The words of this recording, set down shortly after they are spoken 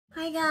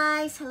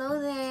guys, hello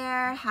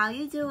there. How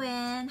you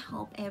doing?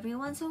 Hope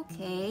everyone's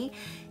okay.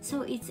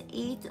 So it's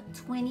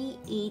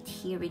 8:28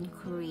 here in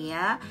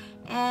Korea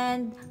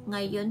and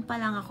ngayon pa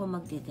lang ako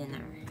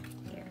magdi-dinner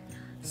here.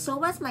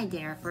 So what's my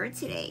dinner for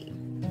today?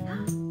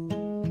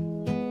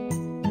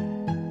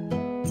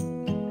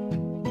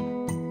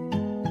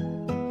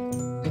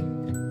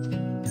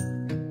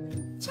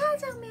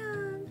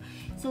 Jjajangmyeon.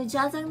 So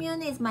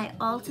jjajangmyeon is my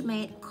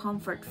ultimate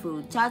comfort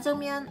food.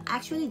 Jjajangmyeon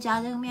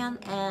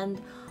and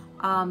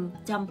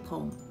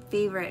jampong,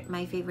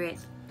 my favorite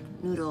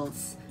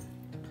noodles.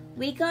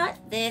 We got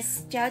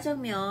this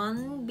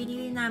jjajangmyeon.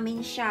 Binili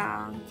namin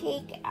siya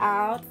take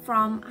out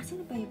from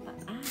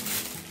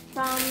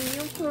from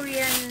yung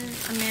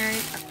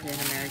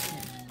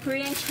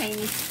Korean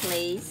Chinese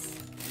place.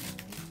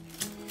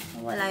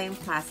 Wala yung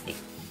plastic.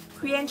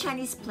 Korean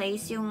Chinese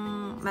place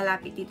yung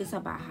malapit dito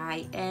sa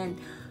bahay, and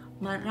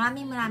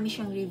marami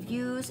siyang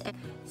reviews and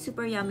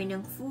super yummy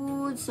ng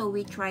food. So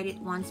we tried it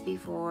once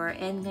before,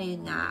 and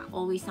ngayon nga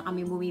always na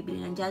kami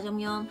bumibili ng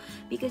jjajangmyeon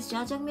because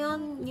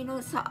jjajangmyeon, you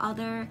know,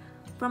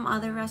 from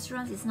other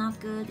restaurants, it's not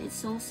good. It's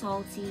so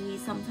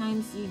salty.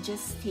 Sometimes you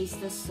just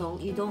taste the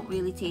salt. You don't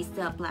really taste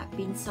the black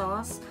bean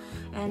sauce,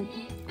 and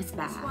it's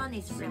bad. This one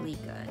is really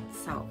good.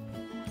 So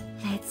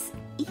let's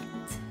eat.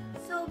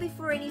 So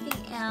before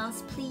anything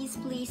else, please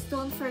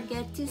don't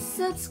forget to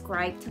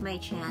subscribe to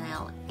my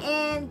channel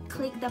and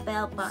click the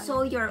bell button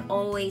so you're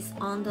always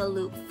on the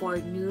loop for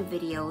new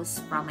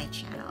videos from my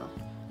channel.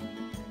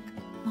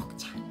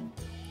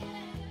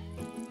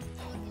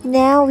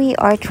 Now we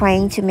are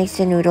trying to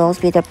mix the noodles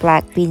with the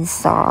black bean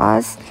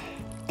sauce,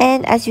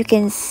 and as you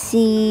can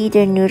see,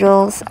 the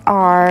noodles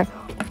are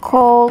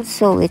cold,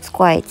 so it's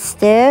quite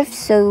stiff.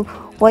 So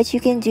what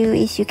you can do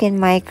is you can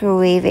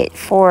microwave it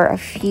for a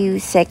few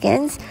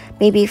seconds,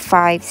 maybe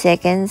 5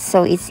 seconds,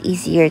 so it's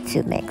easier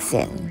to mix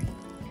in.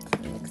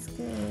 Looks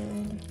good.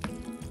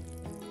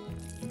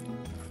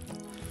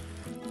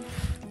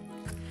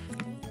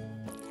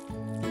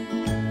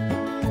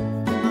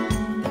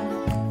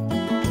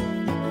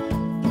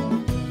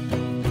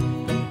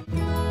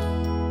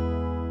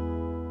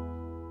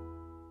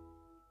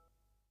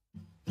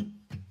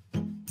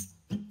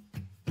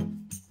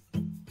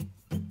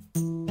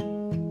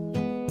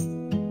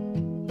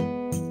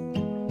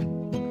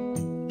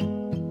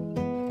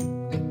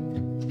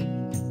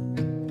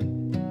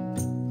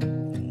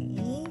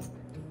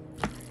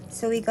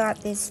 So we got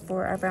this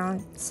for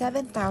around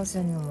 7,000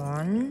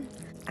 won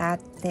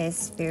at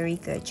this very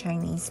good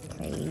Chinese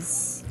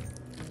place.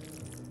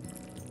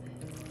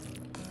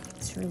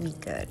 It's really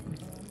good.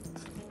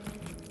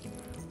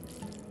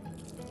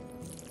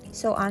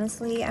 So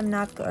honestly, I'm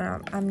not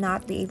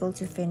be able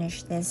to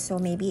finish this. So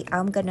maybe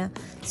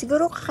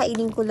siguro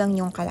kakainin ko lang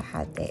yung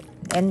kalahati.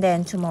 And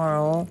then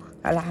tomorrow,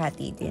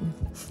 kalahati din.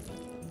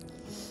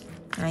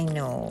 I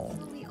know.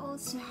 So we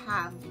also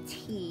have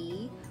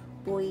tea,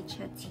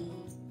 boicha tea.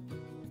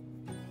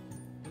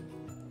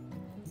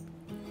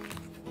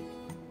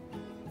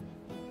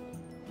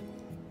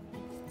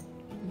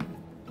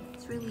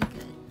 It's really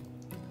good.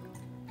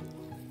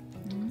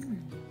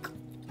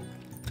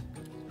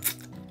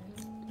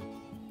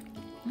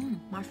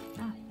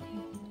 Masarap.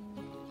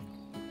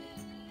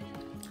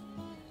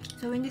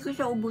 So hindi ko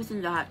siya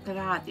ubusin lahat,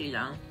 kalahati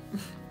lang.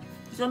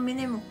 So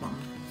mini mukbang.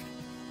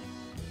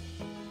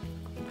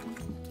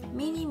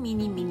 Mini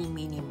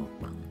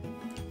mukbang.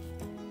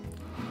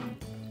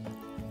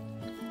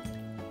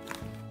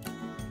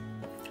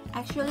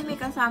 Actually may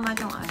kasama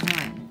tong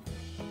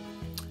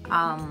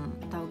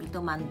tawag ito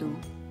mandu.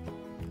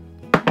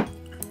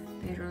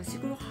 Pero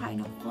siguro kain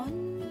ng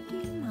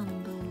konting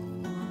mandu.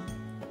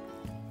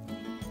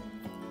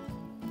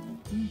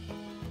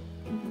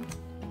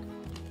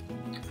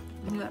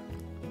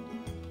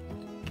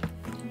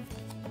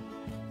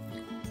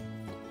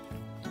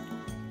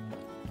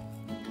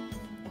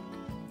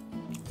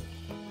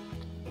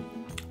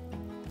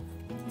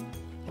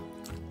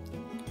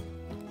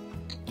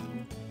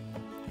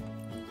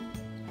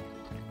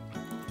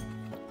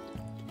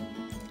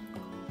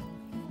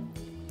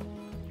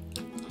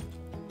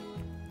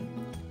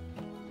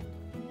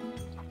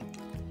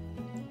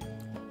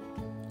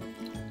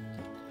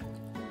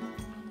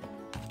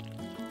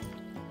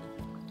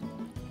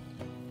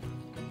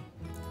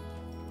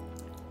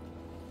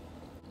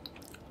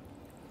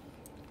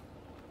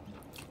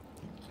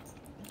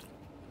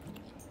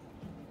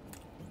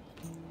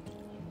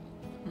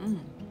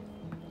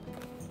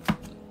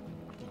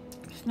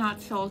 It's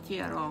not salty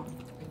at all.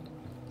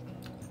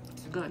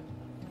 It's good.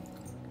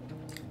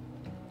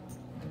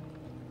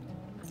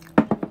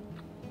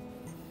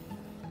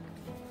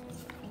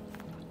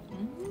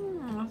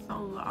 That's a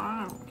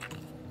lot. I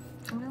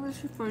think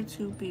this is for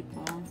 2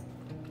 people.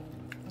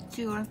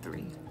 2 or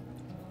 3.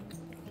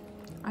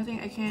 I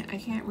think I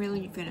can't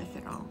really finish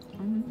it all.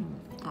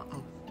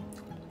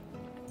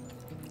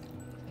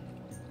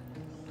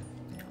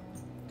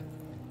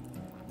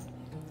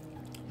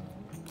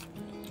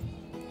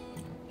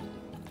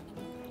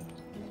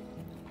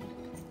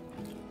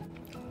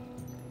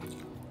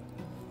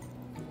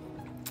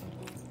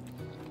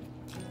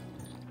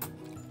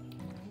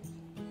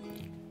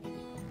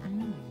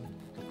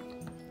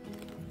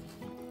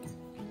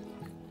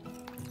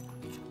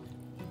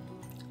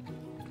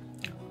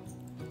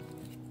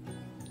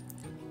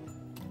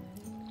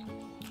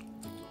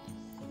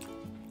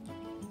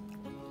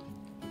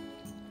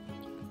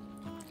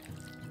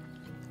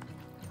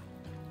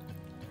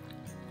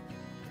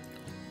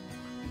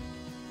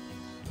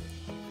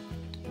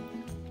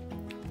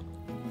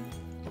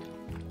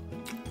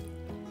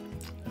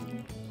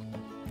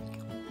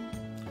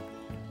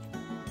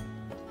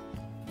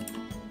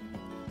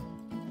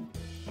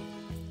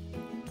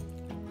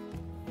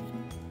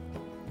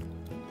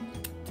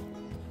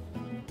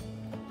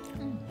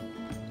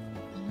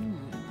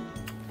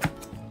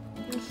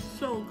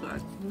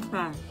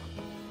 Okay.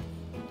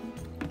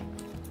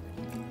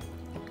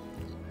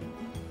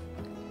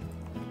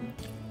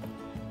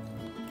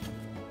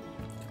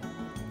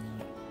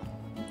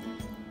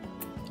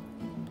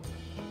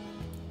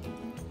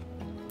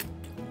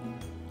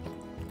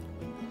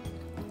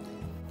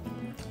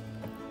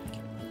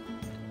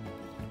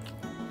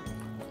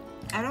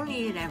 I don't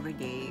eat it every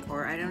day,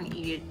 or I don't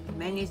eat it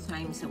many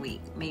times a week.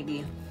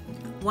 Maybe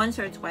once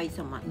or twice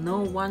a month.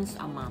 No, once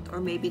a month, or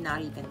maybe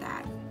not even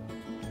that.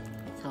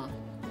 So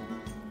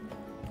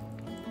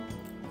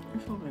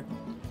it's so good.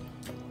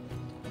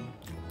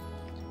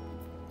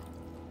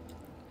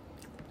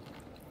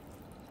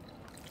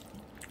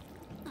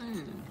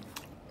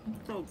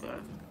 It's so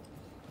good.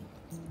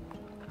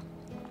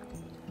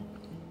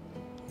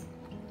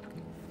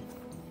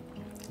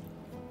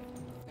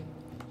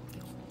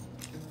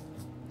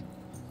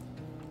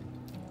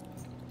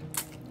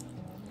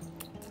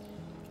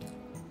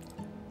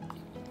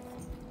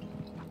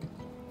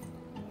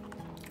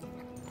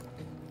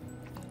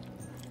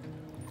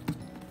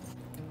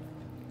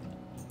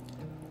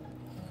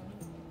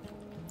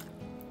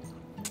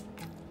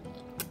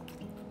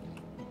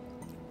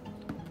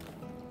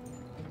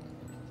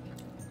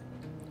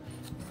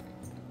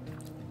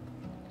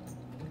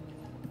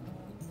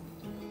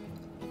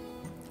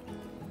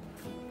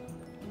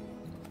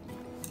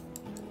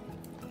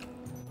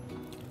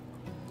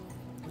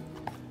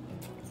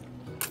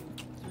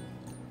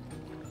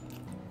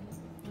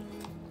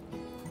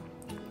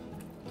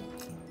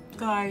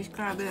 Guys,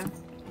 grabe.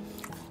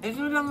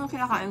 Ito lang yung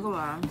kinakain ko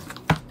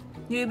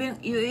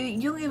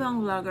Yung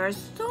ibang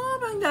vloggers,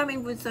 sobrang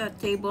daming food sa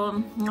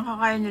table.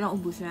 Nakakaya nilang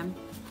ubusin.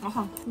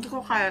 Ako, hindi ko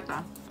kaya ito.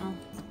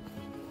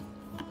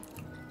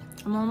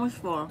 I'm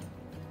almost full.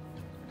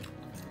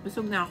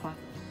 Busog na ako.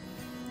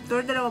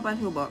 Ito dalawa pa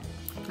subo.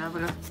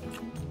 Pala.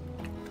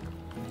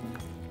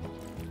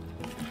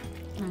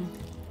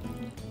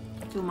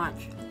 Too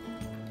much.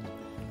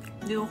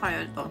 Hindi ko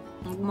kaya ito.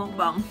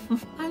 Mukbang.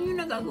 Ano yung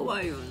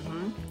nagagawa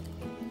yun?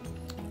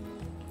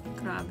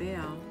 Grabe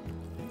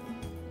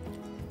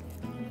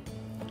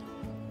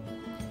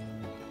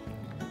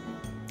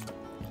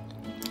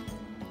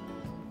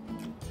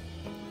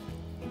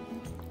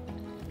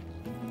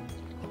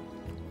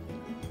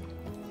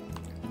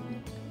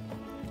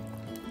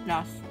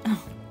Last.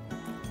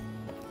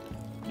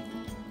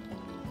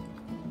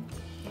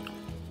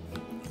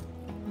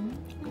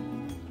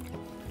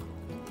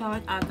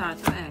 Kawat ata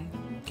ito eh.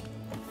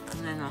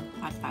 Ano,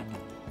 hot.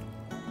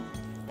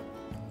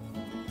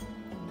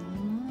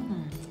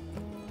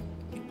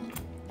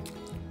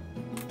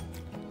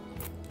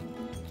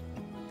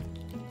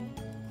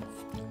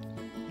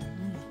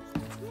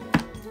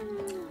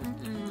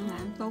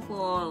 I'm so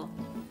full.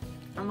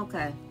 I'm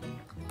okay.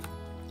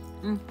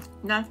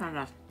 That's not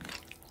enough.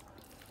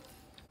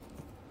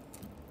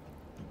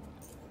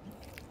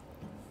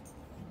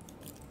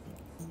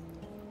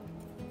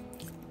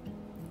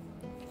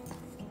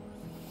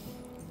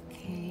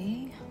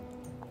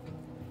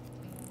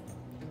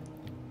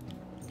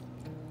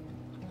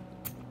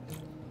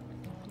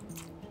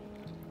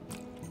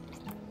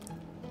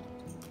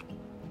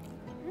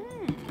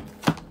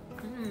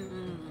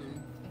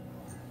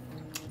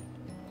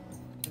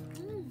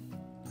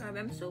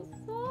 I'm so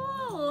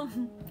full.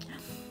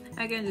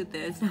 I can do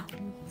this.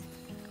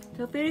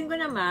 So, feeling ko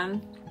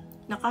naman,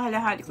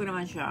 nakahalahati ko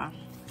naman siya.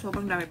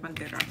 Sobrang dami pang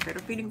tira. Pero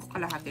feeling ko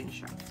kalahatin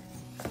siya.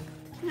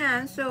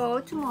 Yan.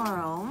 So,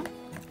 tomorrow,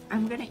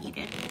 I'm gonna eat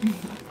it.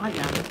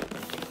 Ayan.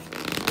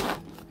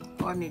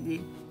 Or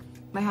maybe,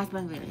 my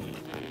husband will eat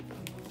it.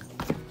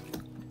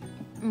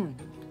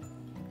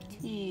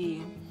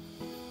 Tea.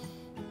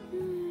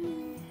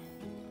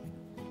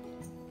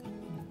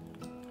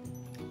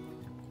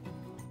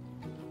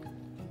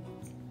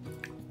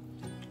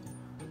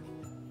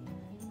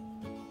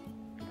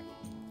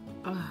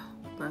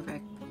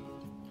 Perfect.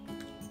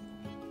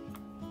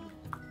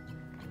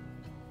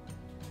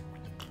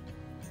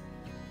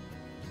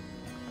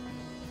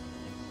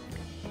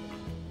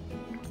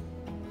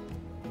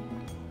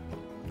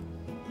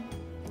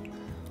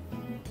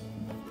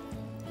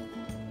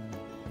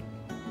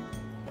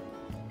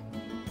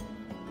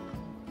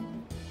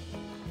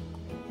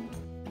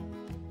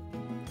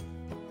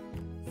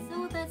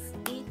 So that's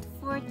it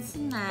for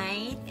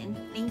tonight, and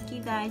thank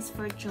you guys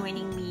for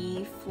joining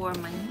me for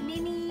my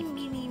mini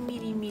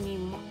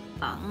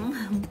mukbang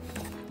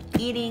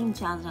eating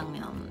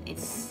jjajangmyeon.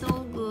 It's so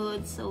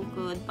good,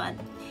 but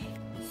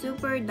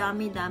super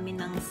dami-dami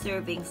ng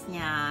servings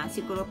niya.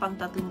 Siguro pang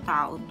 3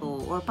 tao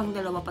to, or pang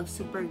 2 pag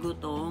super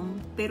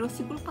gutom, pero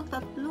siguro pang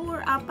 3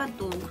 or 4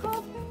 to.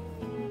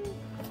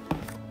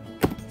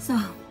 So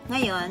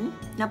ngayon,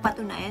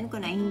 napatunayan ko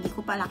na hindi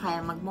ko pala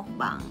kaya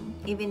magmukbang.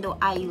 Even though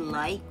I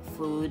like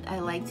food,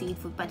 I like to eat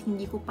food, but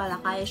hindi ko pala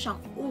kaya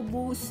siyang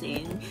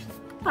ubusin.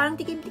 Parang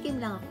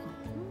tikim-tikim lang ako.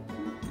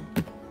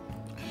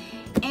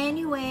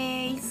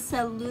 Anyway,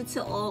 salute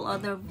to all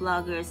other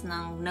vloggers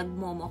nang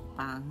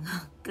nagmumukbang.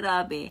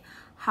 Grabe,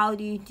 how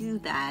do you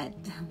do that?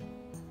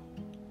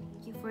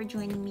 Thank you for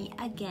joining me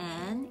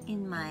again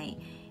in my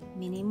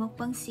mini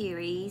mukbang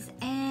series.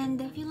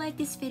 And if you like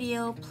this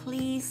video,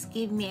 please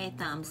give me a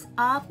thumbs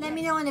up. Let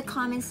me know in the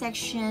comment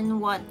section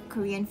what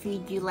Korean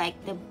food you like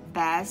the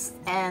best,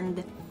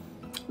 and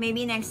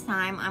maybe next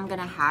time I'm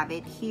gonna have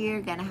it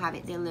here, gonna have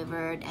it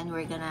delivered, and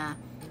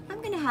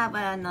I'm gonna have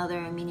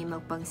another mini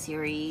mukbang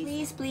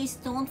series. Please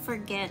don't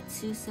forget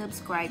to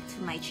subscribe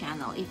to my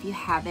channel if you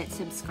haven't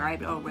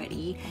subscribed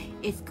already.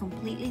 It's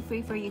completely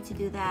free for you to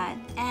do that.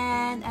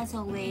 And as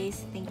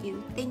always, thank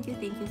you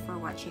for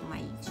watching my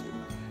YouTube.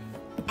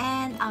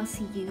 And I'll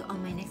see you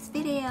on my next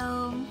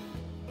video.